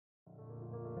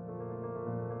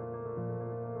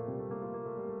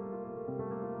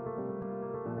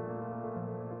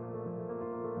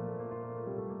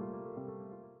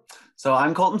So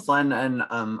I'm Colton Flynn, and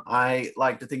I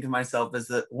like to think of myself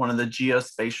as one of the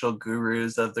geospatial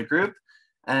gurus of the group.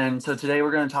 And so today we're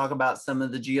going to talk about some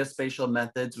of the geospatial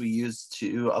methods we use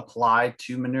to apply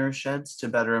to manure sheds to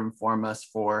better inform us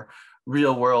for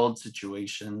real world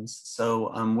situations.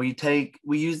 So we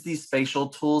use these spatial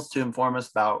tools to inform us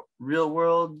about real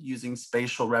world using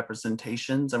spatial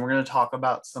representations. And we're going to talk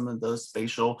about some of those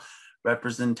spatial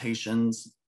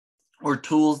representations or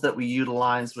tools that we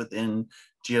utilize within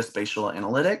geospatial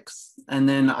analytics. And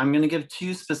then I'm going to give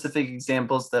two specific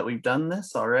examples that we've done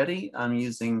this already. I'm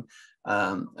using,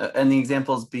 and the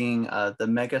examples being the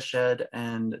mega shed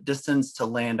and distance to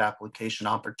land application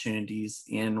opportunities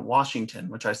in Washington,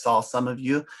 which I saw some of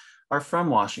you are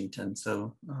from Washington.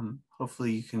 So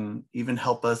hopefully you can even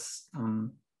help us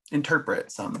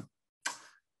interpret some.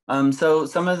 So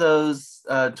some of those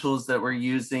tools that we're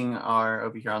using are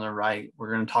over here on the right.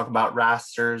 We're going to talk about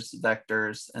rasters,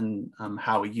 vectors, and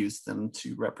how we use them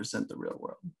to represent the real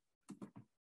world.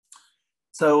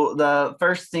 So the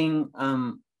first thing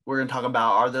we're going to talk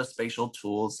about are those spatial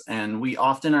tools. And we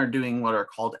often are doing what are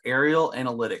called aerial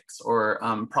analytics or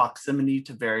proximity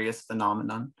to various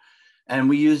phenomenon. And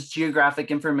we use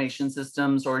geographic information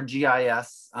systems or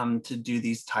GIS to do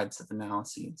these types of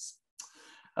analyses.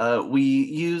 We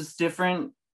use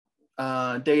different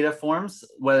data forms,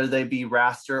 whether they be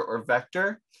raster or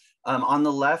vector. On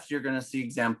the left, you're going to see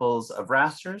examples of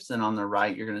rasters, and on the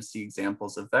right, you're going to see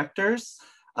examples of vectors.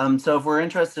 So if we're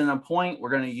interested in a point, we're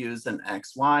going to use an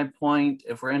XY point.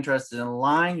 If we're interested in a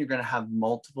line, you're going to have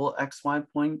multiple XY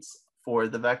points for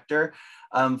the vector.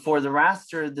 For the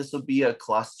raster, this will be a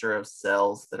cluster of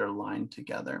cells that are lined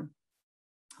together.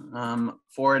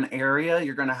 For an area,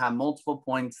 you're going to have multiple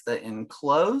points that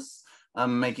enclose,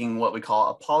 making what we call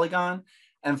a polygon.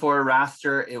 And for a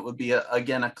raster, it would be,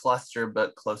 again, a cluster,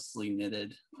 but closely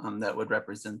knitted that would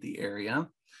represent the area.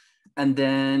 And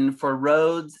then for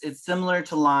roads, it's similar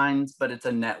to lines, but it's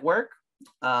a network.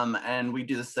 And we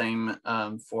do the same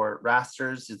for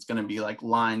rasters. It's going to be like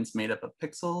lines made up of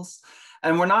pixels.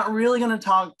 And we're not really going to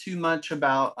talk too much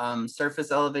about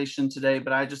surface elevation today,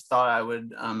 but I just thought I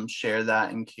would share that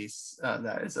in case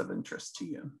that is of interest to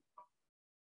you.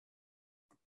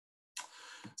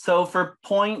 So for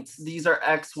points, these are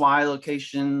XY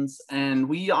locations, and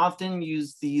we often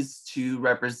use these to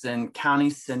represent county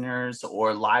centers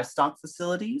or livestock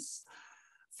facilities.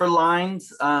 For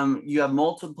lines, you have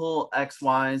multiple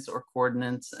XYs or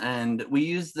coordinates, and we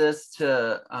use this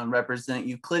to represent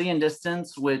Euclidean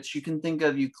distance, which you can think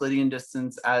of Euclidean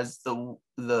distance as the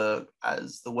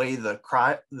way the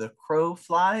crow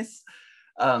flies.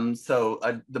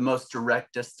 The most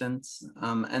direct distance.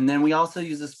 And then we also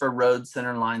use this for road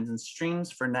center lines and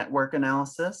streams for network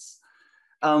analysis.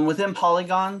 Within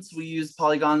polygons, we use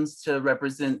polygons to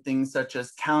represent things such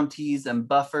as counties and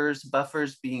buffers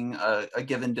being a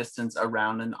given distance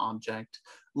around an object,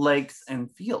 lakes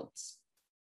and fields.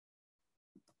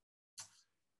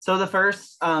 So the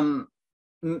first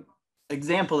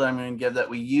example that I'm going to give that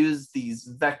we use these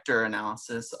vector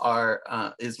analysis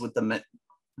is with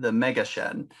the mega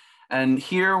shed. And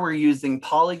here we're using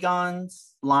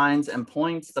polygons, lines, and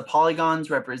points. The polygons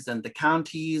represent the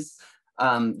counties.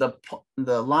 The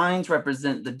lines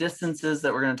represent the distances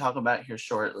that we're going to talk about here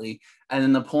shortly. And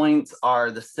then the points are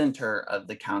the center of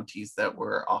the counties that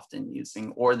we're often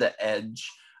using, or the edge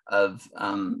of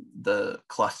the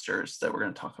clusters that we're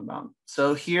going to talk about.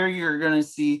 So here you're going to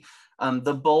see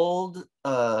the bold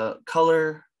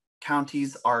color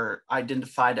counties are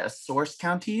identified as source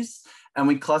counties, and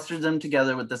we clustered them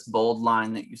together with this bold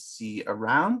line that you see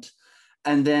around.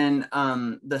 And then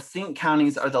the sink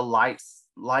counties are the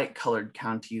light colored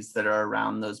counties that are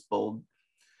around those bold.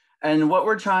 And what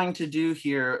we're trying to do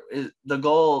here is the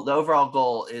overall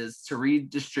goal is to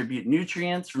redistribute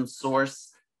nutrients from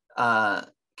source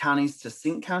counties to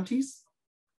sink counties.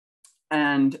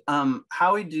 And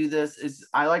how we do this is,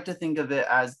 I like to think of it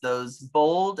as those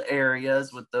bold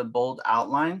areas with the bold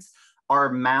outlines are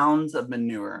mounds of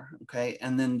manure, okay?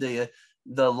 And then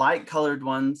the light colored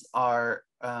ones are,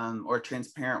 or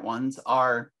transparent ones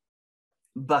are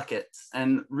buckets.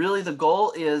 And really the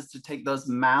goal is to take those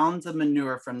mounds of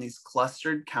manure from these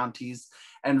clustered counties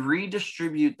and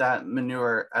redistribute that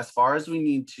manure as far as we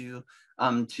need to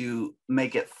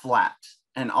make it flat.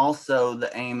 And also the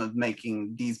aim of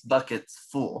making these buckets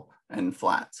full and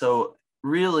flat. So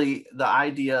really the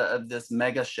idea of this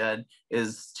mega shed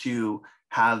is to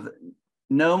have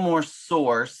no more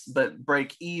source, but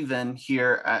break even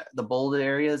here at the bold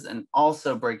areas and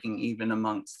also breaking even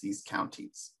amongst these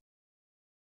counties.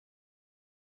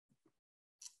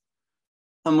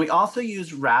 We also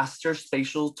use raster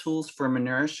spatial tools for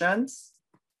manure sheds.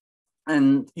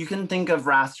 And you can think of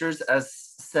rasters as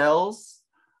cells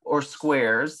or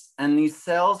squares, and these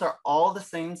cells are all the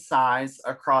same size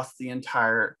across the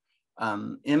entire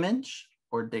image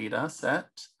or data set.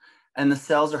 And the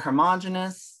cells are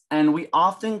homogeneous, and we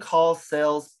often call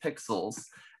cells pixels.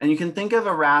 And you can think of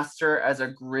a raster as a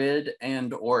grid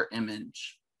and or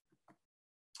image.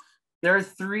 There are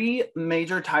three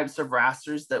major types of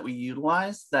rasters that we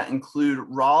utilize that include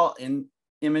raw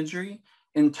imagery,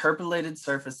 interpolated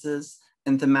surfaces,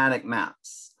 and thematic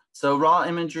maps. So raw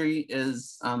imagery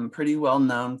is pretty well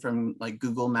known from like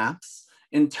Google Maps.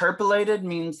 Interpolated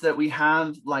means that we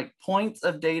have like points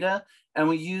of data and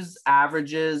we use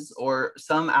averages or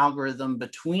some algorithm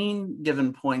between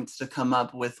given points to come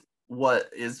up with what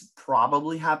is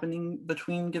probably happening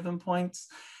between given points.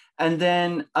 And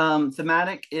then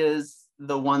thematic is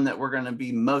the one that we're going to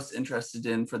be most interested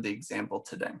in for the example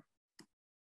today.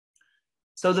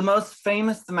 So the most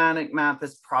famous thematic map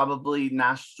is probably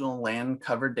National Land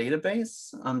Cover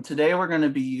Database. Today we're going to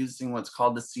be using what's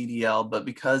called the CDL, but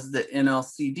because the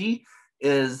NLCD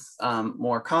is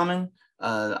more common,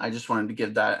 I just wanted to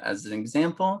give that as an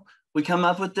example. We come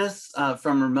up with this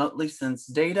from remotely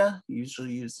sensed data,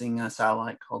 usually using a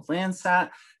satellite called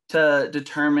Landsat, to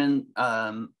determine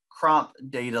crop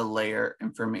data layer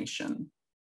information.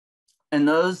 And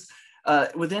those,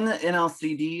 within the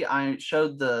NLCD, I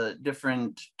showed the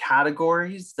different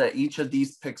categories that each of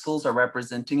these pixels are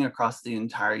representing across the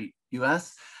entire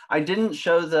US. I didn't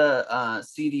show the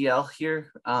CDL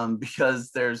here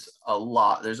because there's a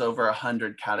lot, there's over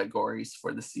 100 categories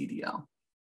for the CDL.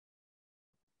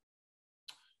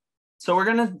 So we're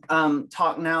gonna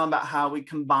talk now about how we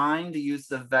combine the use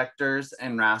of vectors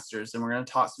and rasters, and we're gonna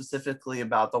talk specifically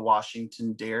about the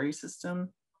Washington dairy system.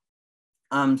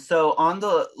 So on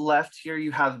the left here,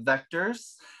 you have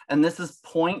vectors, and this is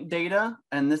point data,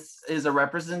 and this is a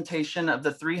representation of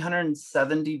the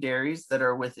 370 dairies that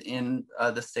are within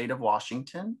the state of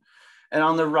Washington. And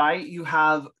on the right, you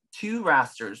have two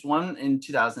rasters, one in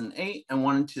 2008 and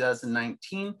one in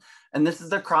 2019. And this is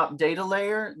the crop data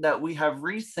layer that we have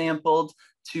resampled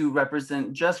to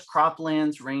represent just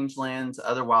croplands, rangelands,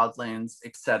 other wildlands,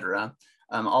 et cetera,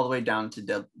 all the way down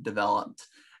to developed.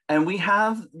 And we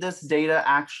have this data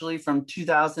actually from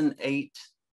 2008,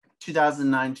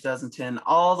 2009, 2010,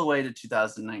 all the way to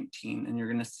 2019. And you're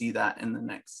going to see that in the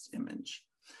next image.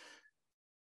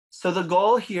 So the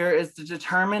goal here is to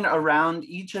determine around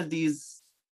each of these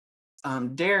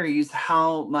dairies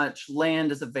how much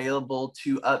land is available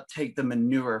to uptake the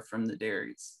manure from the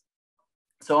dairies.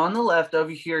 So on the left over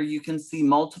here, you can see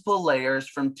multiple layers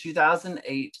from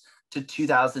 2008 to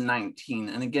 2019.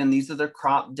 And again, these are the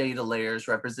crop data layers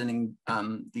representing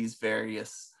these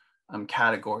various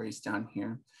categories down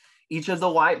here. Each of the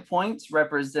white points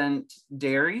represent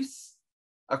dairies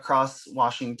across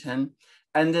Washington.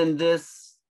 And then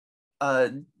this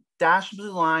dashed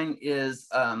blue line is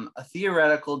a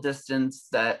theoretical distance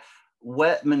that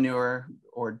wet manure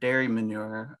or dairy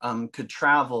manure could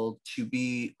travel to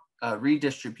be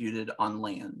redistributed on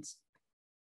lands.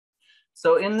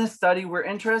 So in this study, we're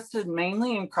interested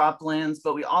mainly in croplands,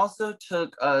 but we also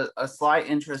took a slight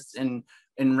interest in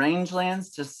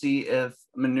rangelands to see if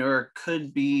manure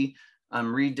could be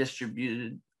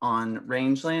redistributed on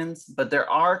rangelands. But there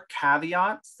are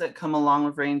caveats that come along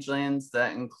with rangelands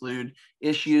that include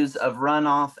issues of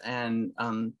runoff and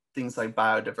things like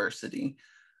biodiversity.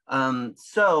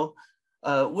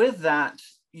 With that,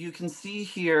 you can see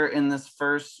here in this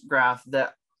first graph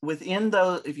that within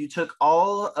those, if you took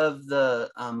all of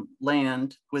the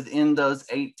land within those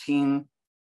 18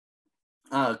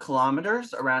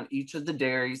 kilometers around each of the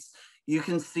dairies, you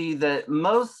can see that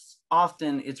most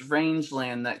often it's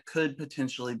rangeland that could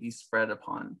potentially be spread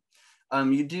upon.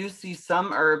 You do see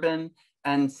some urban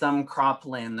and some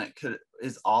cropland that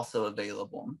is also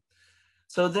available.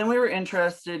 So then we were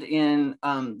interested in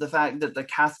the fact that the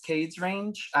Cascades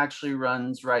Range actually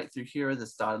runs right through here where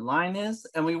this dotted line is.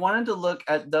 And we wanted to look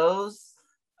at those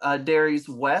dairies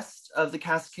west of the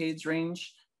Cascades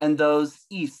Range and those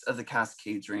east of the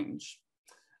Cascades Range.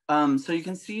 So you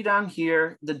can see down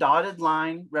here, the dotted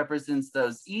line represents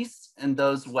those east and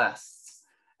those wests.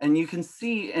 And you can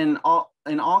see in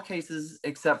all cases,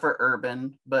 except for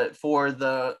urban, but for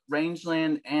the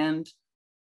rangeland and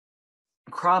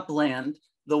cropland,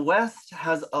 the West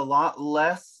has a lot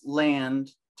less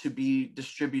land to be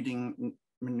distributing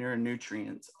manure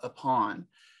nutrients upon.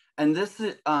 And this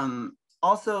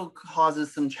also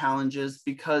causes some challenges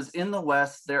because in the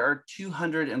West, there are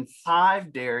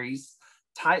 205 dairies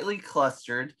tightly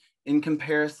clustered in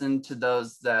comparison to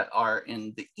those that are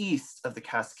in the east of the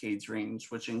Cascades Range,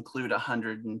 which include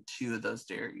 102 of those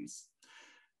dairies.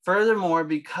 Furthermore,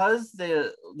 because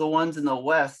the ones in the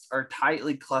west are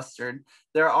tightly clustered,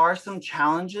 there are some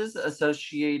challenges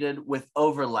associated with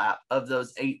overlap of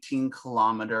those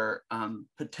 18-kilometer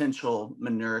potential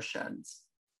manure sheds.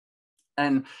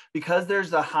 And because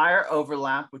there's a higher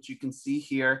overlap, which you can see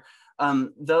here,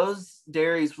 those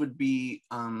dairies would be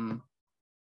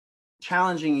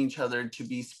challenging each other to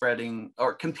be spreading,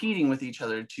 or competing with each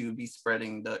other to be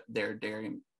spreading their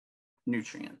dairy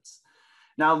nutrients.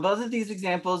 Now, both of these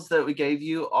examples that we gave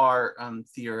you are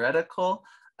theoretical,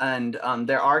 and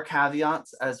there are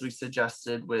caveats, as we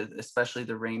suggested, with especially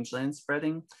the rangeland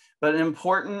spreading. But an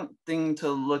important thing to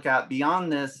look at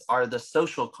beyond this are the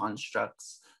social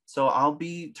constructs. So I'll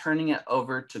be turning it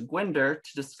over to Gwinder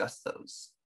to discuss those.